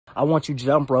I want you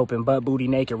jump roping butt booty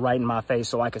naked right in my face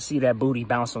so I can see that booty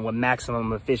bouncing with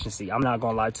maximum efficiency. I'm not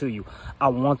gonna lie to you. I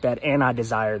want that and I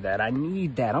desire that. I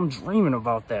need that. I'm dreaming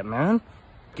about that, man.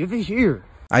 Give it here.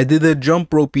 I did the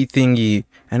jump ropey thingy,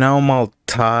 and now I'm all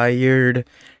tired,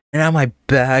 and now my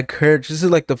back hurts. This is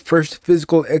like the first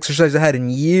physical exercise I had in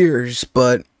years,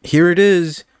 but here it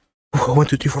is. 1,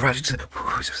 2, 3, 4, 5,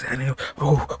 6, 7, 8.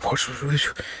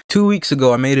 2 weeks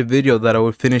ago, I made a video that I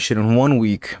would finish it in 1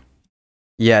 week.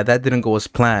 Yeah, that didn't go as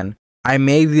planned. I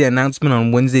made the announcement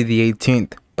on Wednesday the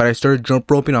 18th, but I started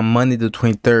jump roping on Monday the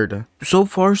 23rd. So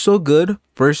far, so good.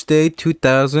 First day,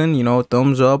 2,000, you know,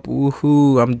 thumbs up.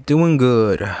 Woohoo, I'm doing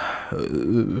good.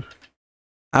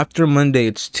 After Monday,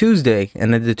 it's Tuesday,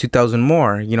 and I did 2,000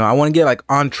 more. You know, I want to get like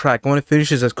on track. I want to finish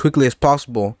this as quickly as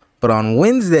possible. But on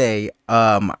Wednesday,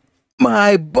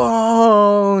 my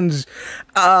bones.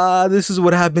 This is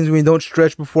what happens when you don't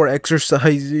stretch before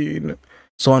exercising.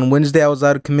 So on Wednesday, I was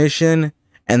out of commission,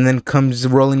 and then comes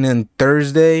rolling in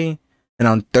Thursday. And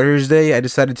on Thursday, I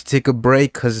decided to take a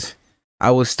break because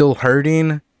I was still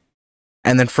hurting.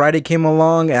 And then Friday came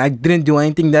along, and I didn't do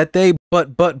anything that day.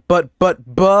 But,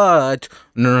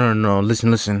 no,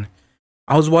 listen.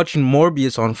 I was watching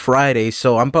Morbius on Friday,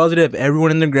 so I'm positive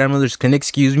everyone and their grandmothers can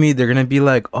excuse me. They're gonna be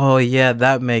like, oh yeah,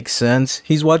 that makes sense.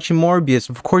 He's watching Morbius,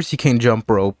 of course he can't jump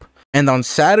rope. And on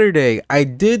Saturday, I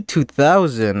did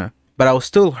 2,000, but I was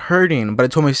still hurting. But I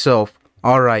told myself,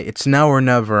 alright, it's now or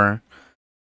never.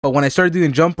 But when I started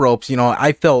doing jump ropes, you know,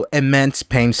 I felt immense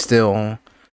pain still.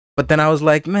 But then I was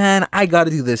like, man, I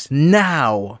gotta do this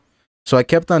now. So I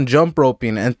kept on jump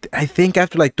roping, and I think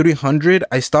after like 300,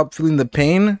 I stopped feeling the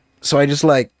pain. So I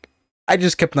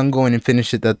just kept on going and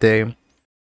finished it that day.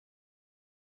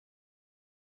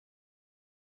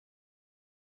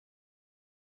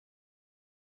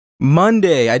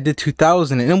 Monday, I did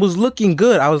 2,000, and it was looking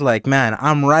good. I was like, man,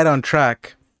 I'm right on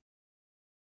track.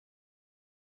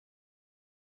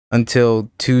 Until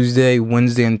Tuesday,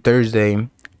 Wednesday, and Thursday,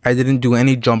 I didn't do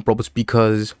any jump ropes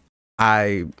because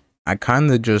I kind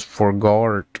of just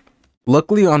forgot.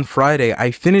 Luckily on Friday,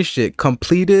 I finished it,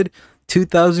 completed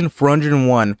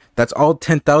 2,401. That's all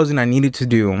 10,000 I needed to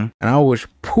do. And I was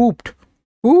pooped.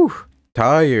 Whew,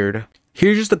 tired.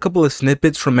 Here's just a couple of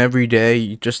snippets from every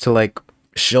day just to like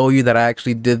show you that I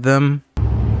actually did them.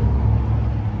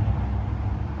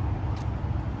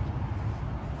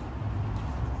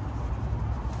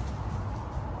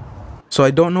 So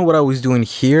I don't know what I was doing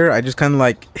here. I just kind of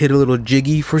like hit a little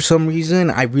jiggy for some reason.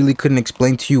 I really couldn't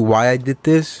explain to you why I did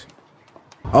this.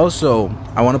 Also,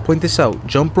 I want to point this out.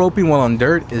 Jump roping while on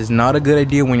dirt is not a good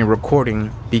idea when you're recording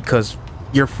because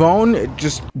your phone, it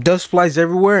just dust flies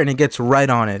everywhere and it gets right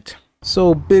on it.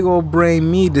 So big old brain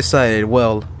me decided,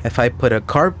 well, if I put a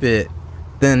carpet,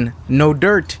 then no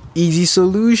dirt. Easy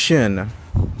solution.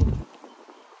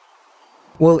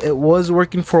 Well, it was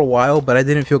working for a while, but I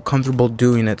didn't feel comfortable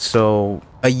doing it, so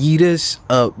a yeetus,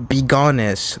 a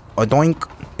begoness, a doink,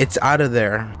 it's out of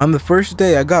there. On the first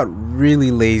day, I got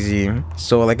really lazy,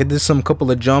 so like I did some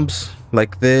couple of jumps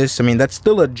like this. I mean, that's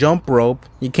still a jump rope.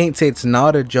 You can't say it's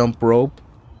not a jump rope.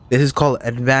 This is called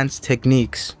advanced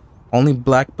techniques. Only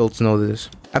black belts know this.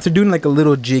 After doing like a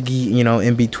little jiggy, you know,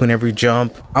 in between every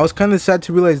jump, I was kind of sad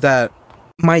to realize that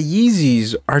my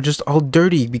Yeezys are just all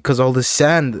dirty because all the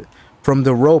sand from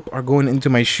the rope are going into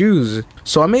my shoes.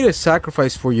 So I made a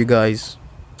sacrifice for you guys,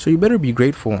 so you better be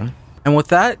grateful. And with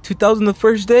that, 2,000 the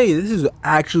first day. This is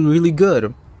actually really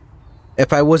good.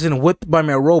 If I wasn't whipped by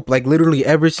my rope like literally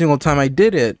every single time I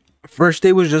did it, first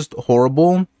day was just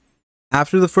horrible.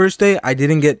 After the first day, I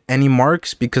didn't get any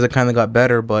marks because I kind of got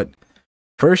better, but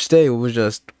first day was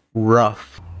just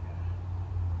rough.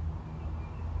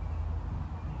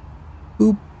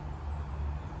 Boop.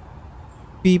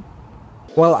 Beep.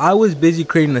 While I was busy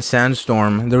creating a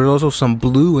sandstorm, there was also some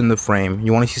blue in the frame.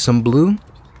 You want to see some blue?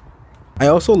 I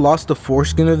also lost the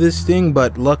foreskin of this thing,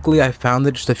 but luckily I found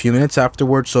it just a few minutes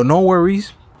afterwards, so no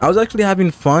worries. I was actually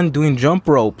having fun doing jump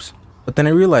ropes, but then I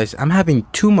realized I'm having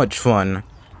too much fun.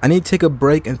 I need to take a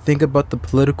break and think about the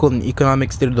political and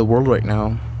economic state of the world right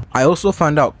now. I also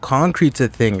found out concrete's a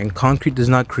thing, and concrete does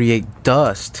not create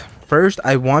dust. First,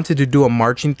 I wanted to do a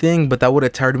marching thing, but that would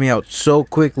have tired me out so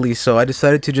quickly, so I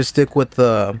decided to just stick with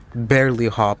the barely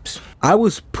hops. I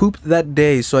was pooped that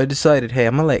day, so I decided, hey,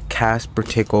 I'm gonna let Casper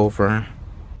take over.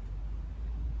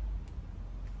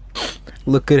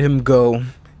 Look at him go.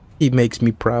 He makes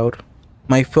me proud.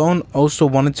 My phone also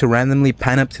wanted to randomly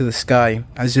pan up to the sky,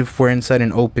 as if we're inside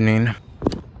an opening.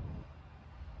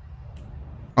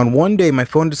 On one day, my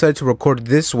phone decided to record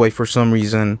this way for some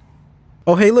reason.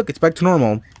 Oh hey look, it's back to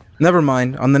normal. Never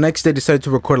mind, on the next day decided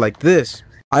to record like this.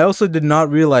 I also did not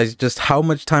realize just how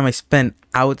much time I spent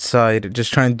outside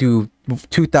just trying to do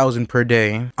 2,000 per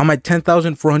day. On my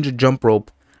 10,400 jump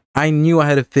rope, I knew I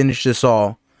had to finish this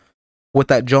all with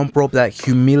that jump rope that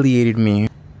humiliated me.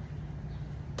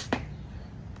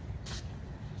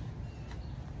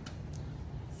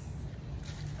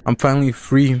 I'm finally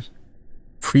free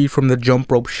from the jump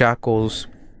rope shackles.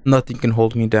 Nothing can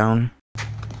hold me down.